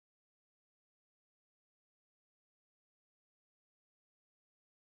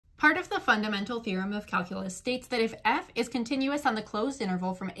Part of the fundamental theorem of calculus states that if f is continuous on the closed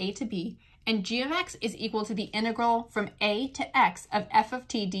interval from a to b, and g of x is equal to the integral from a to x of f of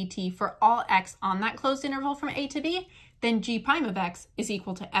t dt for all x on that closed interval from a to b, then g prime of x is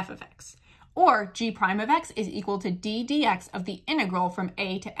equal to f of x. Or g prime of x is equal to d dx of the integral from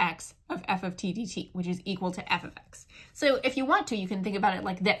a to x of f of t dt, which is equal to f of x. So if you want to, you can think about it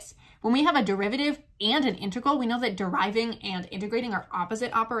like this. When we have a derivative and an integral, we know that deriving and integrating are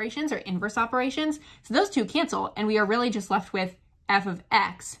opposite operations or inverse operations. So those two cancel, and we are really just left with f of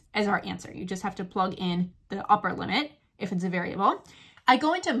x as our answer. You just have to plug in the upper limit if it's a variable. I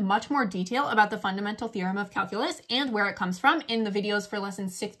go into much more detail about the fundamental theorem of calculus and where it comes from in the videos for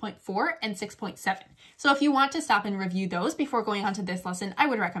lessons 6.4 and 6.7. So if you want to stop and review those before going on to this lesson, I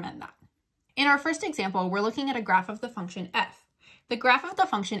would recommend that. In our first example, we're looking at a graph of the function f. The graph of the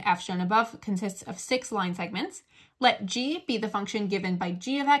function f shown above consists of 6 line segments. Let g be the function given by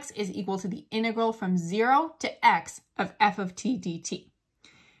g of x is equal to the integral from 0 to x of f of t dt.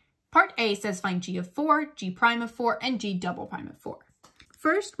 Part A says find g of 4, g prime of 4, and g double prime of 4.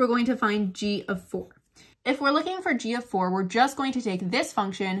 First, we're going to find g of 4. If we're looking for g of 4, we're just going to take this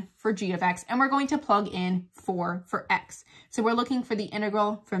function for g of x, and we're going to plug in 4 for x. So we're looking for the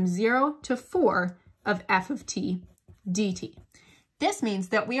integral from 0 to 4 of f of t dt. This means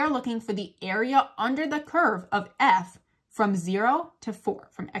that we are looking for the area under the curve of f from 0 to 4,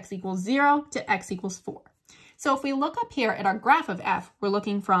 from x equals 0 to x equals 4. So if we look up here at our graph of f, we're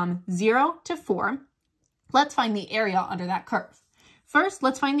looking from 0 to 4. Let's find the area under that curve. First,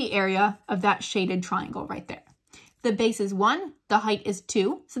 let's find the area of that shaded triangle right there. The base is 1, the height is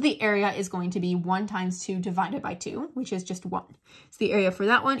 2, so the area is going to be 1 times 2 divided by 2, which is just 1. So the area for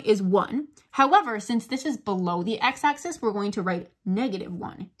that one is 1. However, since this is below the x-axis, we're going to write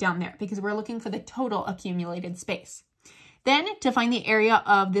 -1 down there because we're looking for the total accumulated space. Then, to find the area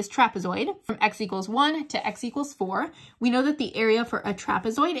of this trapezoid, from x equals 1 to x equals 4, we know that the area for a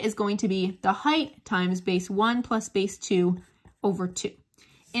trapezoid is going to be the height times base 1 plus base 2 over 2.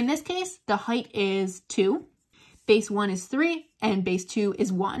 In this case, the height is 2, base 1 is 3, and base 2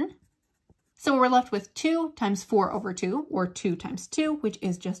 is 1. So we're left with 2 times 4 over 2, or 2 times 2, which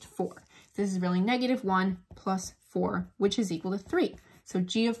is just 4. This is really -1 plus 4, which is equal to 3. So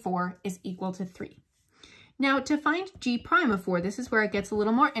g of 4 is equal to 3. Now, to find g prime of 4, this is where it gets a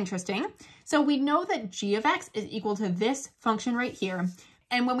little more interesting. So we know that g of x is equal to this function right here.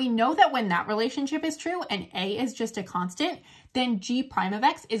 And when we know that when that relationship is true and a is just a constant, then g prime of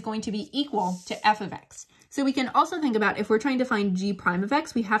x is going to be equal to f of x. So we can also think about if we're trying to find g prime of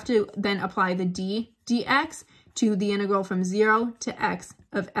x, we have to then apply the d dx to the integral from 0 to x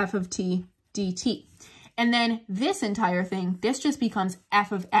of f of t dt. And then this entire thing, this just becomes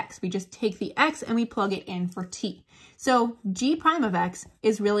f of x. We just take the x and we plug it in for t. So g prime of x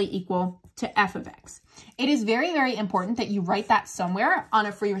is really equal to f of x. It is very, very important that you write that somewhere on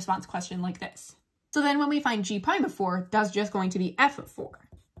a free response question like this. So then when we find g prime of 4, that's just going to be f of 4.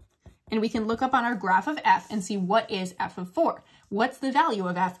 And we can look up on our graph of f and see what is f of 4. What's the value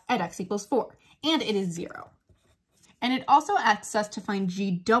of f at x equals 4? And it is 0. And it also asks us to find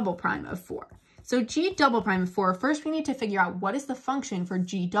g double prime of 4. So g double prime of 4, first we need to figure out what is the function for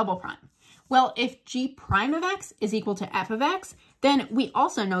g double prime. Well, if g prime of x is equal to f of x, then we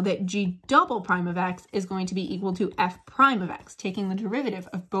also know that g double prime of x is going to be equal to f prime of x, taking the derivative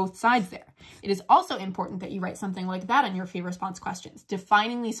of both sides there. It is also important that you write something like that on your free response questions,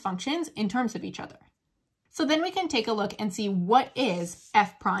 defining these functions in terms of each other. So then we can take a look and see what is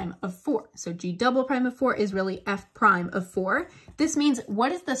f prime of 4. So g double prime of 4 is really f prime of 4. This means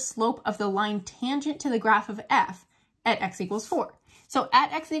what is the slope of the line tangent to the graph of f at x equals 4? So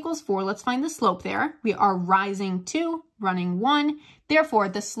at x equals 4, let's find the slope there. We are rising 2, running 1. Therefore,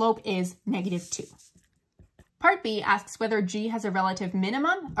 the slope is -2. Part B asks whether g has a relative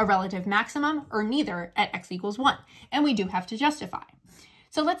minimum, a relative maximum, or neither at x equals 1. And we do have to justify.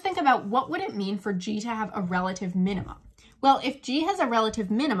 So let's think about what would it mean for g to have a relative minimum. Well, if g has a relative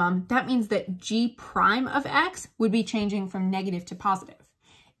minimum, that means that g prime of x would be changing from negative to positive.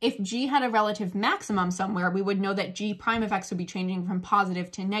 If g had a relative maximum somewhere, we would know that g prime of x would be changing from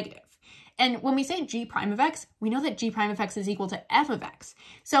positive to negative. And when we say g prime of x, we know that g prime of x is equal to f of x.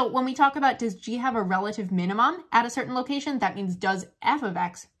 So when we talk about does g have a relative minimum at a certain location, that means does f of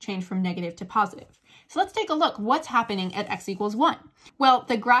x change from negative to positive? So let's take a look. What's happening at x equals 1? Well,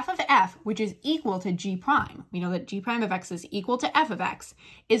 the graph of f, which is equal to g prime, we know that g prime of x is equal to f of x,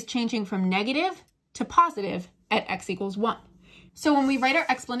 is changing from negative to positive at x equals 1. So when we write our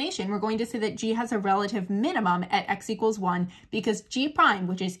explanation, we're going to say that g has a relative minimum at x equals 1 because g prime,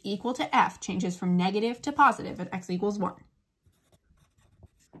 which is equal to f, changes from negative to positive at x equals 1.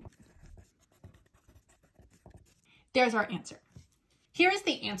 There's our answer. Here is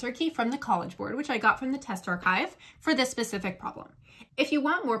the answer key from the College Board, which I got from the test archive for this specific problem. If you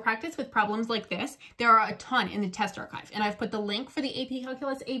want more practice with problems like this, there are a ton in the test archive, and I've put the link for the AP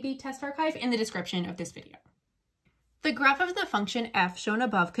Calculus AB test archive in the description of this video. The graph of the function f shown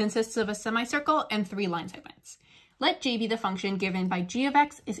above consists of a semicircle and 3 line segments. Let g be the function given by g of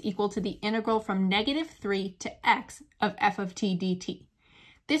x is equal to the integral from -3 to x of f of t dt.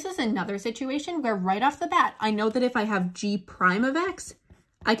 This is another situation where right off the bat, I know that if I have g prime of x,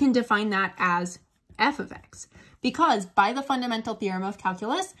 I can define that as f of x. Because by the fundamental theorem of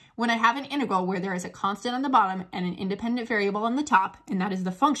calculus, when I have an integral where there is a constant on the bottom and an independent variable on the top, and that is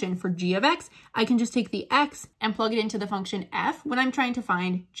the function for g of x, I can just take the x and plug it into the function f when I'm trying to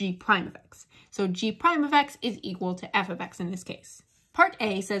find g prime of x. So g prime of x is equal to f of x in this case. Part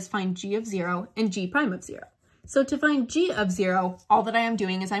A says find g of 0 and g prime of 0. So to find g of 0, all that I am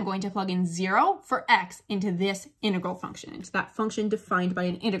doing is I'm going to plug in 0 for x into this integral function, into that function defined by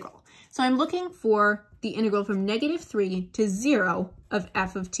an integral. So I'm looking for the integral from -3 to 0 of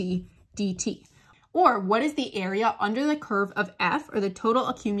f of t dt. Or what is the area under the curve of f, or the total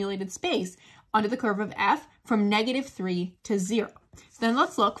accumulated space under the curve of f from -3 to 0. So then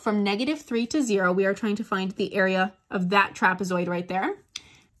let's look from -3 to 0. We are trying to find the area of that trapezoid right there.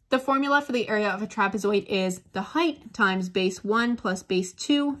 The formula for the area of a trapezoid is the height times base 1 plus base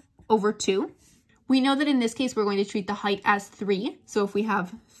 2 over 2. We know that in this case, we're going to treat the height as 3. So if we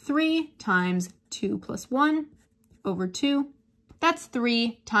have 3 times 2 plus 1 over 2, that's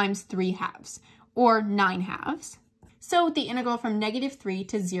 3 times 3 halves, or 9 halves. So the integral from -3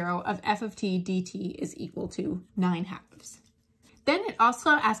 to 0 of f of t dt is equal to 9 halves. Then it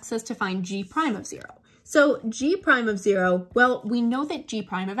also asks us to find g prime of 0. So g prime of 0, well, we know that g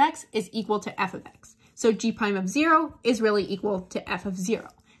prime of x is equal to f of x. So g prime of 0 is really equal to f of 0.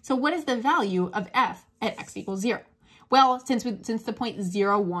 So what is the value of f at x equals 0? Well, since the point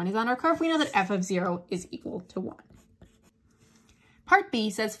 0, 1 is on our curve, we know that f of 0 is equal to 1. Part B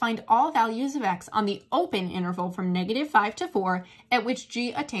says find all values of x on the open interval from -5 to 4 at which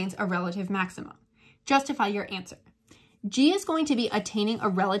g attains a relative maximum. Justify your answer. G is going to be attaining a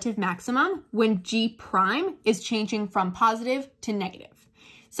relative maximum when g prime is changing from positive to negative.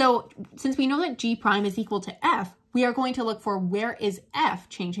 So since we know that g prime is equal to f, we are going to look for where is f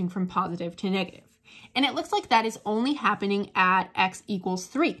changing from positive to negative. And it looks like that is only happening at x equals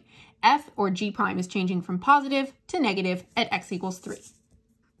 3. F, or g prime, is changing from positive to negative at x equals 3.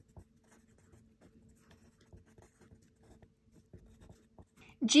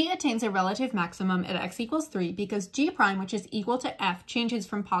 G attains a relative maximum at x equals 3 because g prime, which is equal to f, changes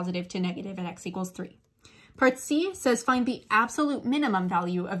from positive to negative at x equals 3. Part C says find the absolute minimum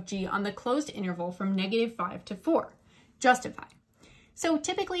value of g on the closed interval from -5 to 4. Justify. So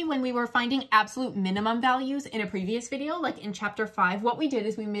typically when we were finding absolute minimum values in a previous video, like in chapter 5, what we did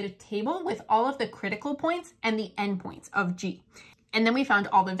is we made a table with all of the critical points and the endpoints of g. And then we found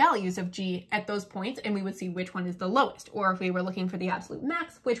all the values of g at those points, and we would see which one is the lowest, or if we were looking for the absolute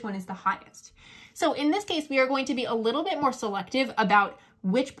max, which one is the highest. So in this case, we are going to be a little bit more selective about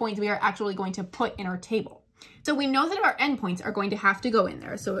which points we are actually going to put in our table. So we know that our endpoints are going to have to go in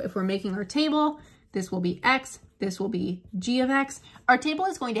there. So if we're making our table, this will be x, this will be g of x. Our table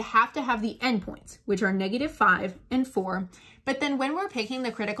is going to have the endpoints, which are -5 and 4. But then when we're picking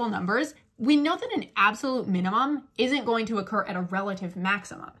the critical numbers, we know that an absolute minimum isn't going to occur at a relative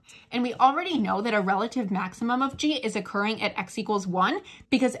maximum. And we already know that a relative maximum of g is occurring at x equals 1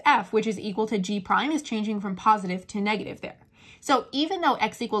 because f, which is equal to g prime, is changing from positive to negative there. So even though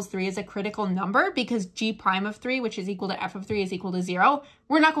x equals 3 is a critical number because g prime of 3, which is equal to f of 3, is equal to 0,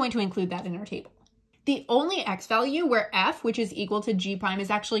 we're not going to include that in our table. The only x value where f, which is equal to g prime,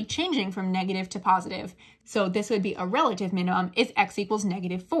 is actually changing from negative to positive, so this would be a relative minimum, is x equals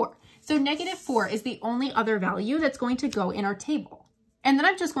 -4. So -4 is the only other value that's going to go in our table. And then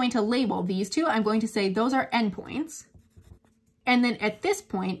I'm just going to label these two. I'm going to say those are endpoints. And then at this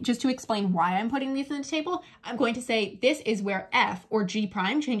point, just to explain why I'm putting these in the table, I'm going to say this is where f, or g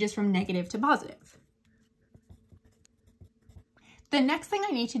prime, changes from negative to positive. The next thing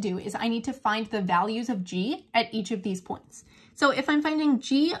I need to do is I need to find the values of g at each of these points. So if I'm finding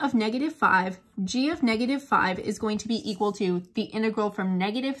g of -5, g of -5 is going to be equal to the integral from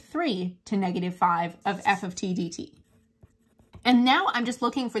 -3 to -5 of f of t dt. And now I'm just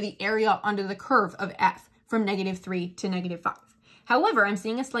looking for the area under the curve of f from -3 to -5. However, I'm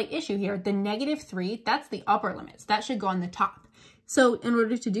seeing a slight issue here. The -3, that's the upper limits. That should go on the top. So in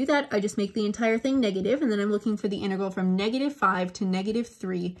order to do that, I just make the entire thing negative, and then I'm looking for the integral from -5 to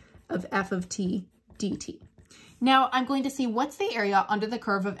 -3 of f of t dt. Now I'm going to see what's the area under the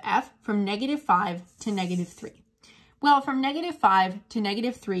curve of f from -5 to -3. Well, from -5 to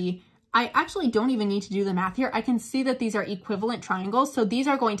 -3, I actually don't even need to do the math here. I can see that these are equivalent triangles, so these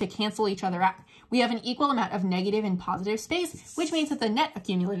are going to cancel each other out. We have an equal amount of negative and positive space, which means that the net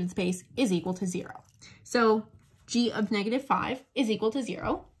accumulated space is equal to 0. So g of -5 is equal to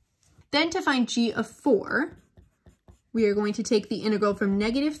 0. Then to find g of 4, we are going to take the integral from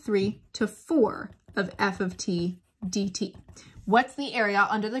 -3 to 4 of f of t dt. What's the area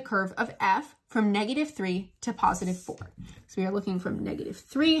under the curve of f from -3 to +4? So we are looking from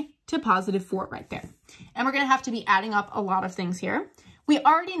 -3 to +4 right there. And we're going to have to be adding up a lot of things here. We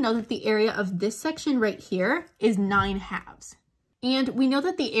already know that the area of this section right here is 9/2. And we know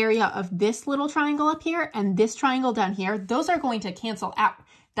that the area of this little triangle up here and this triangle down here, those are going to cancel out.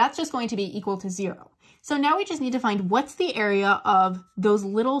 That's just going to be equal to 0. So now we just need to find what's the area of those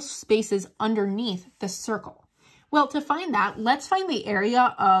little spaces underneath the circle. Well, to find that, let's find the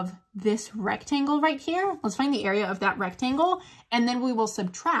area of this rectangle right here. Let's find the area of that rectangle, and then we will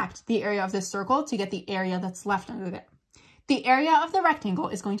subtract the area of this circle to get the area that's left under there. The area of the rectangle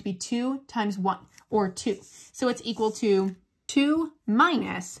is going to be 2 times 1, or 2. So it's equal to 2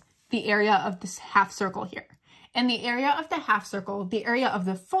 minus the area of this half circle here. And the area of the half circle, the area of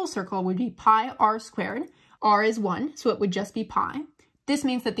the full circle would be pi r squared. R is 1, so it would just be pi. This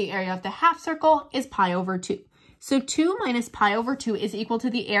means that the area of the half circle is pi over 2. So 2 minus pi over 2 is equal to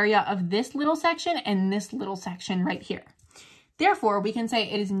the area of this little section and this little section right here. Therefore, we can say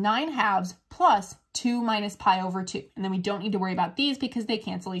it is 9/2 plus 2 minus pi over 2. And then we don't need to worry about these because they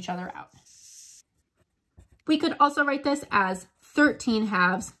cancel each other out. We could also write this as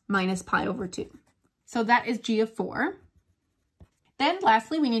 13/2 minus pi over 2. So that is g of 4. Then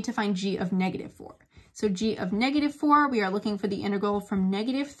lastly, we need to find g of -4. So g of -4, we are looking for the integral from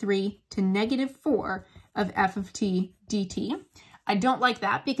 -3 to -4 of f of t dt. I don't like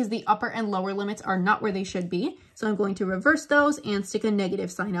that because the upper and lower limits are not where they should be. So I'm going to reverse those and stick a negative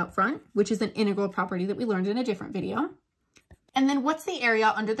sign out front, which is an integral property that we learned in a different video. And then what's the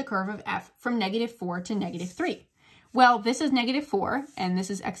area under the curve of f from -4 to -3? Well, this is -4 and this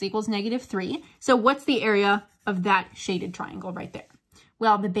is x equals -3. So what's the area of that shaded triangle right there?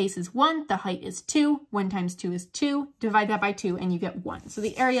 Well, the base is 1, the height is 2, 1 times 2 is 2, divide that by 2 and you get 1. So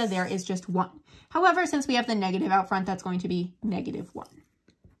the area there is just 1. However, since we have the negative out front, that's going to be -1.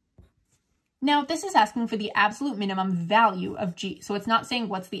 Now, this is asking for the absolute minimum value of g. So it's not saying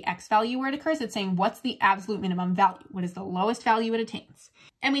what's the x value where it occurs, it's saying what's the absolute minimum value, what is the lowest value it attains.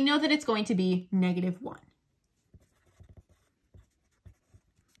 And we know that it's going to be -1.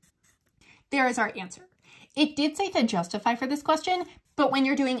 There is our answer. It did say to justify for this question, but when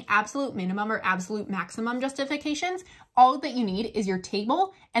you're doing absolute minimum or absolute maximum justifications, all that you need is your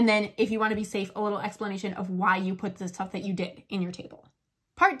table, and then if you want to be safe, a little explanation of why you put the stuff that you did in your table.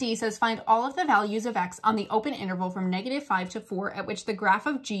 Part D says find all of the values of x on the open interval from -5 to 4 at which the graph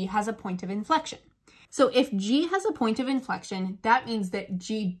of g has a point of inflection. So if g has a point of inflection, that means that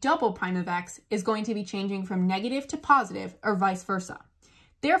g double prime of x is going to be changing from negative to positive or vice versa.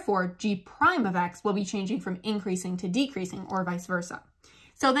 Therefore, g prime of x will be changing from increasing to decreasing or vice versa.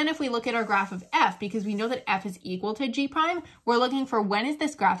 So then if we look at our graph of f, because we know that f is equal to g prime, we're looking for when is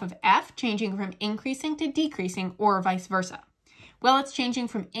this graph of f changing from increasing to decreasing or vice versa. Well, it's changing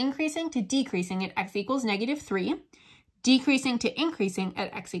from increasing to decreasing at x equals -3, decreasing to increasing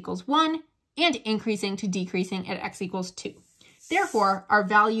at x equals 1, and increasing to decreasing at x equals 2. Therefore, our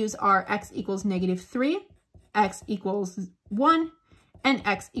values are x equals -3, x equals 1, and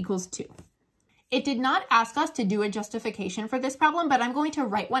x equals 2. It did not ask us to do a justification for this problem, but I'm going to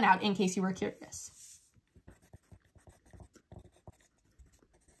write one out in case you were curious.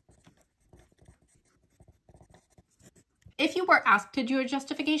 If you were asked to do a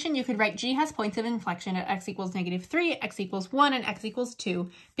justification, you could write g has points of inflection at x equals -3, x equals 1, and x equals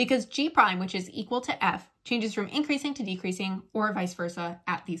 2, because g prime, which is equal to f, changes from increasing to decreasing or vice versa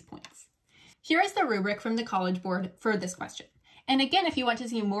at these points. Here is the rubric from the College Board for this question. And again, if you want to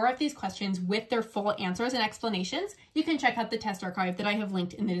see more of these questions with their full answers and explanations, you can check out the test archive that I have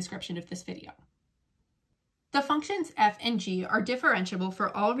linked in the description of this video. The functions f and g are differentiable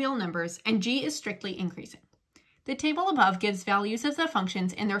for all real numbers, and g is strictly increasing. The table above gives values of the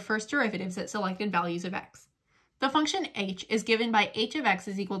functions and their first derivatives at selected values of x. The function h is given by h of x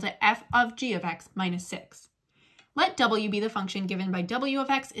is equal to f of g of x minus 6. Let w be the function given by w of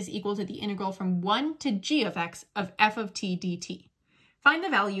x is equal to the integral from 1 to g of x of f of t dt. Find the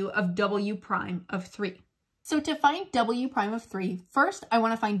value of w prime of 3. So to find w prime of 3, first I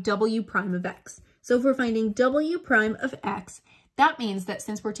want to find w prime of x. So if we're finding w prime of x, that means that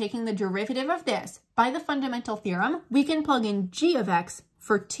since we're taking the derivative of this, by the fundamental theorem, we can plug in g of x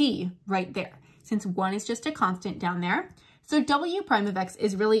for t right there. since 1 is just a constant down there. So w prime of x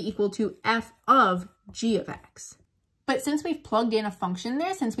is really equal to f of g of x. But since we've plugged in a function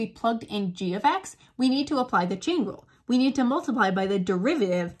there, since we plugged in g of x, we need to apply the chain rule. We need to multiply by the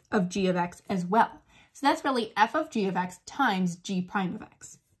derivative of g of x as well. So that's really f of g of x times g prime of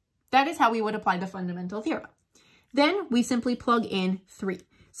x. That is how we would apply the fundamental theorem. Then we simply plug in 3.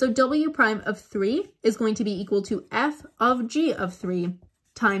 So w prime of 3 is going to be equal to f of g of 3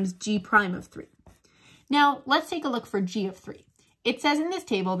 times g prime of 3. Now let's take a look for g of 3. It says in this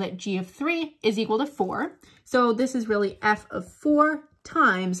table that g of 3 is equal to 4. So this is really f of 4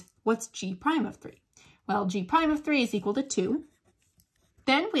 times what's g prime of 3? Well, g prime of 3 is equal to 2.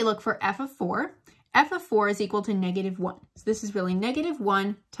 Then we look for f of 4. F of 4 is equal to negative 1. So this is really negative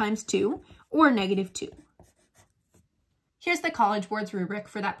 1 times 2, or negative 2. Here's the College Board's rubric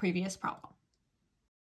for that previous problem.